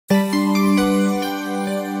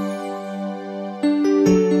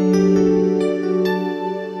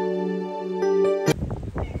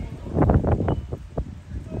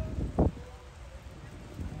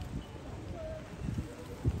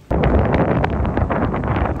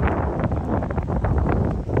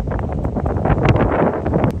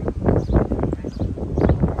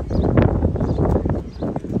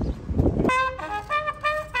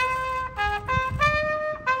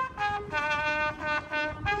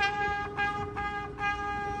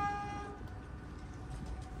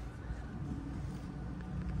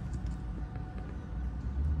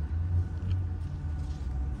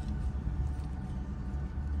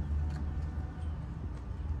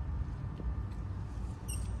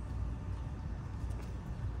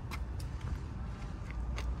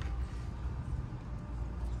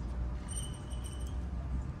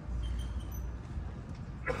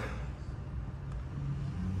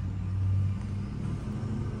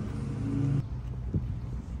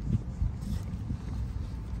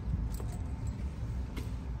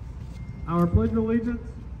Our Pledge of Allegiance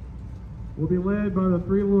will be led by the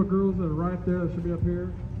three little girls that are right there that should be up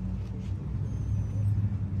here.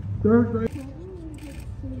 Third grade. To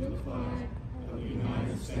the flag of the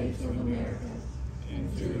United States of America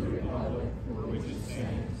and to the republic for which it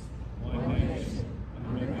stands, one nation,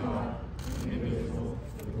 under God, indivisible,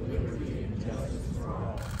 with liberty and justice for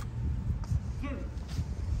all.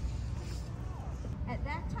 At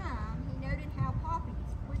that time, he noted how poppies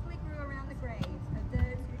quickly grew around the graves of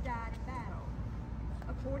those who died in battle.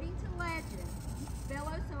 According to legend,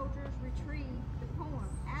 fellow soldiers retrieved the poem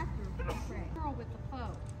after the fray. With the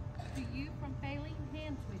foe, to you from failing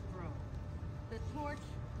hands we throw. The torch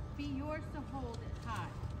be yours to hold it high.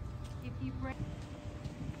 If you break.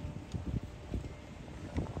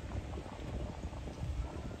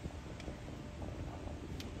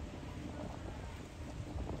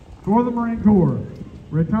 For the Marine Corps,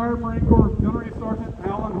 retired Marine Corps Gunnery Sergeant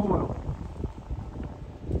Alan Hoyle.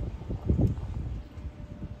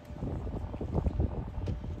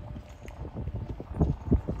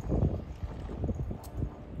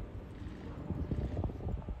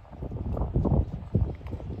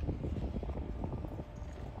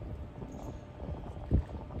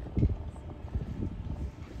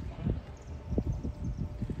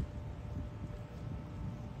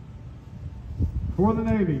 For the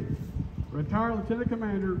Navy, retired Lieutenant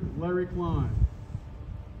Commander Larry Klein.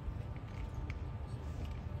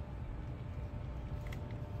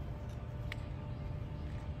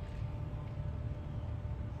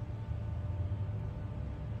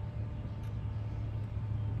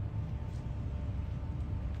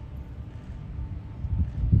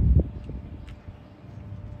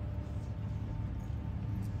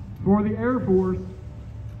 For the Air Force,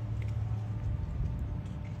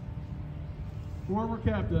 former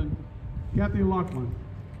Captain Kathy Laughlin.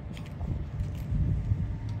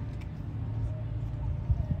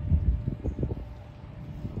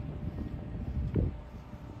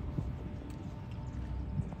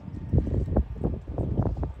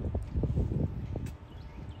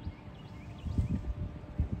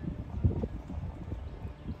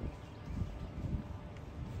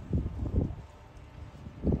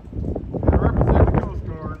 And representing the Coast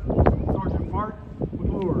Guard, Sergeant Mark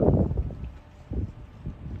McClure.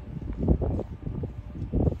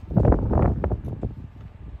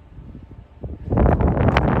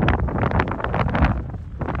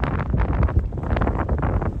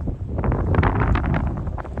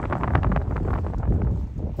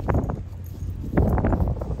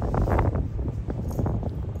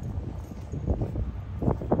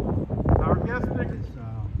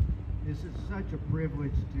 This is such a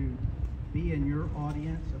privilege to be in your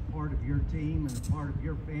audience, a part of your team and a part of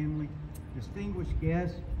your family. Distinguished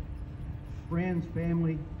guests, friends,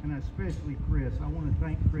 family, and especially Chris. I want to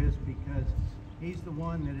thank Chris because he's the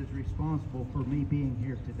one that is responsible for me being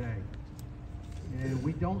here today. And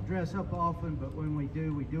we don't dress up often, but when we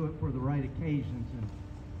do it for the right occasions, and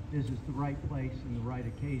this is the right place and the right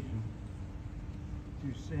occasion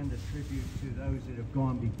to send a tribute to those that have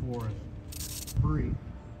gone before us. Free,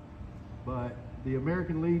 but the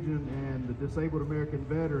American Legion and the Disabled American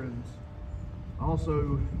Veterans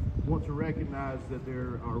also want to recognize that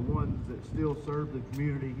there are ones that still serve the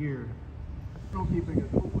community here. Keeping a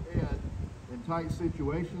cool head in tight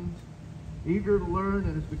situations, eager to learn,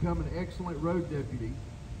 and has become an excellent road deputy.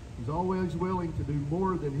 He's always willing to do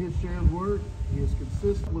more than his share of work. His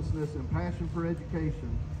consistency and passion for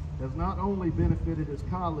education has not only benefited his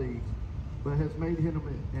colleagues, but has made him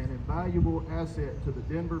an invaluable asset to the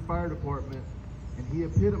Denver Fire Department, and he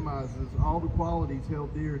epitomizes all the qualities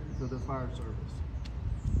held dear to the fire service.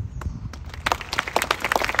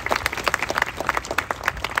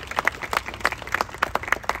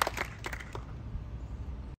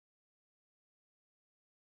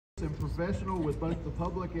 And professional with both the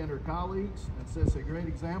public and her colleagues, and sets a great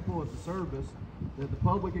example of the service that the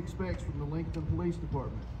public expects from the Lincoln Police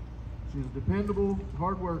Department. She is a dependable,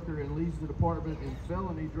 hard worker, and leads the department in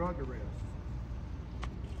felony drug arrests.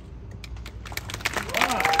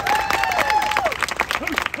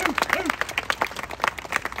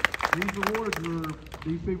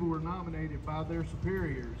 These people were nominated by their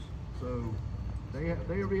superiors, so they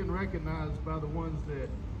are being recognized by the ones that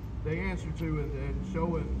they answer to and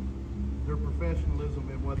showing their professionalism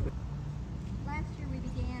in what they. Last year we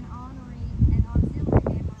began honoring an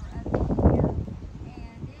auxiliary member of the year,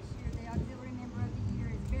 and this year the auxiliary member of the year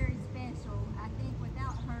is very special. I think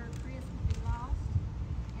without her, Chris would be lost,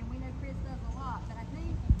 and we know Chris does a lot, but I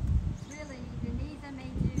think really Denise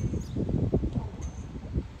may do more.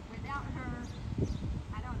 Without her,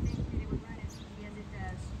 I don't think that it would run as easy as it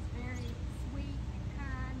does. She's very sweet and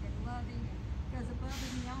kind and loving and goes above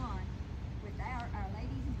and beyond.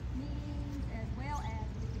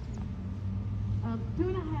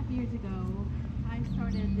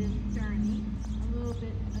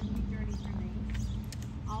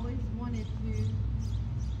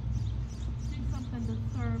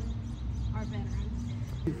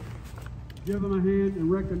 give them a hand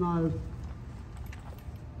and recognize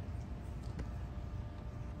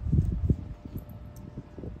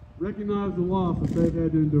the loss that they've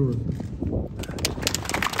had to endure.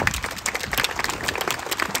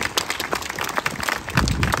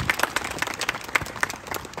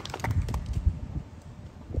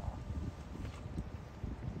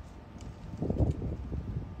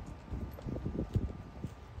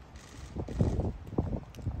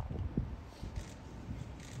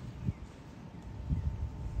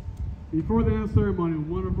 Before the end of the ceremony,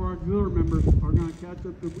 one of our auxiliary members are going to catch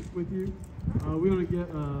up with you. We're going to get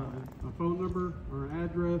a phone number or an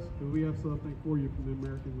address, because we have something for you from the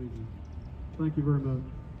American Legion. Thank you very much.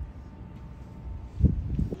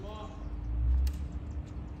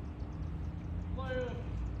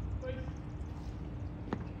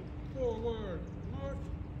 Forward, march,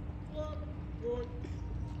 left, right,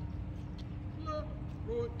 left,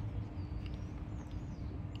 right,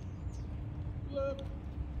 left.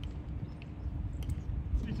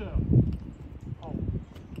 Detail. Hold.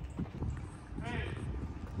 Hey.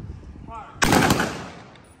 Fire. Ready.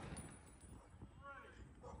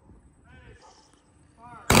 Hey.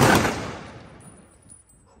 Fire.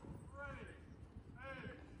 Ready. Hey.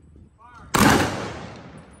 Fire.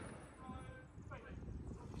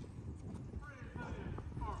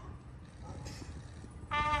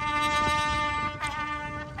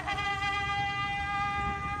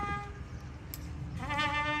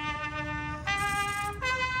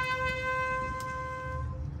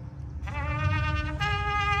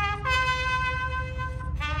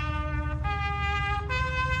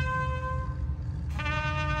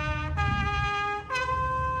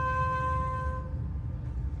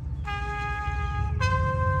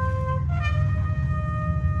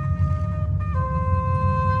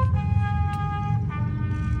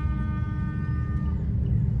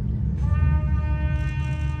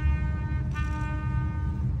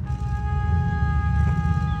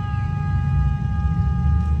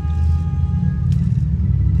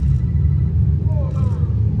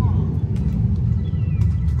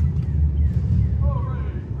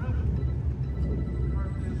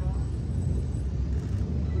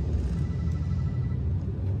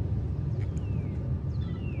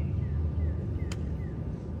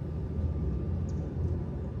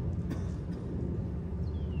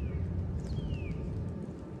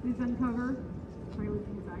 Please uncover. Pray with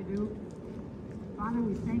me as I do. Father,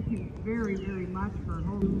 we thank you very, very much for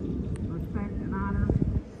holding respect and honor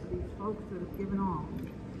for these folks that have given all.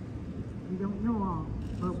 We don't know all,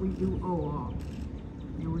 but we do owe all.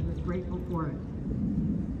 And we're just grateful for it.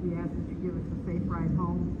 We ask that you give us a safe ride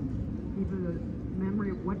home. Keep a memory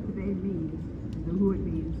of what today means and who it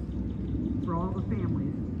means for all the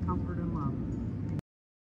families, comfort and love.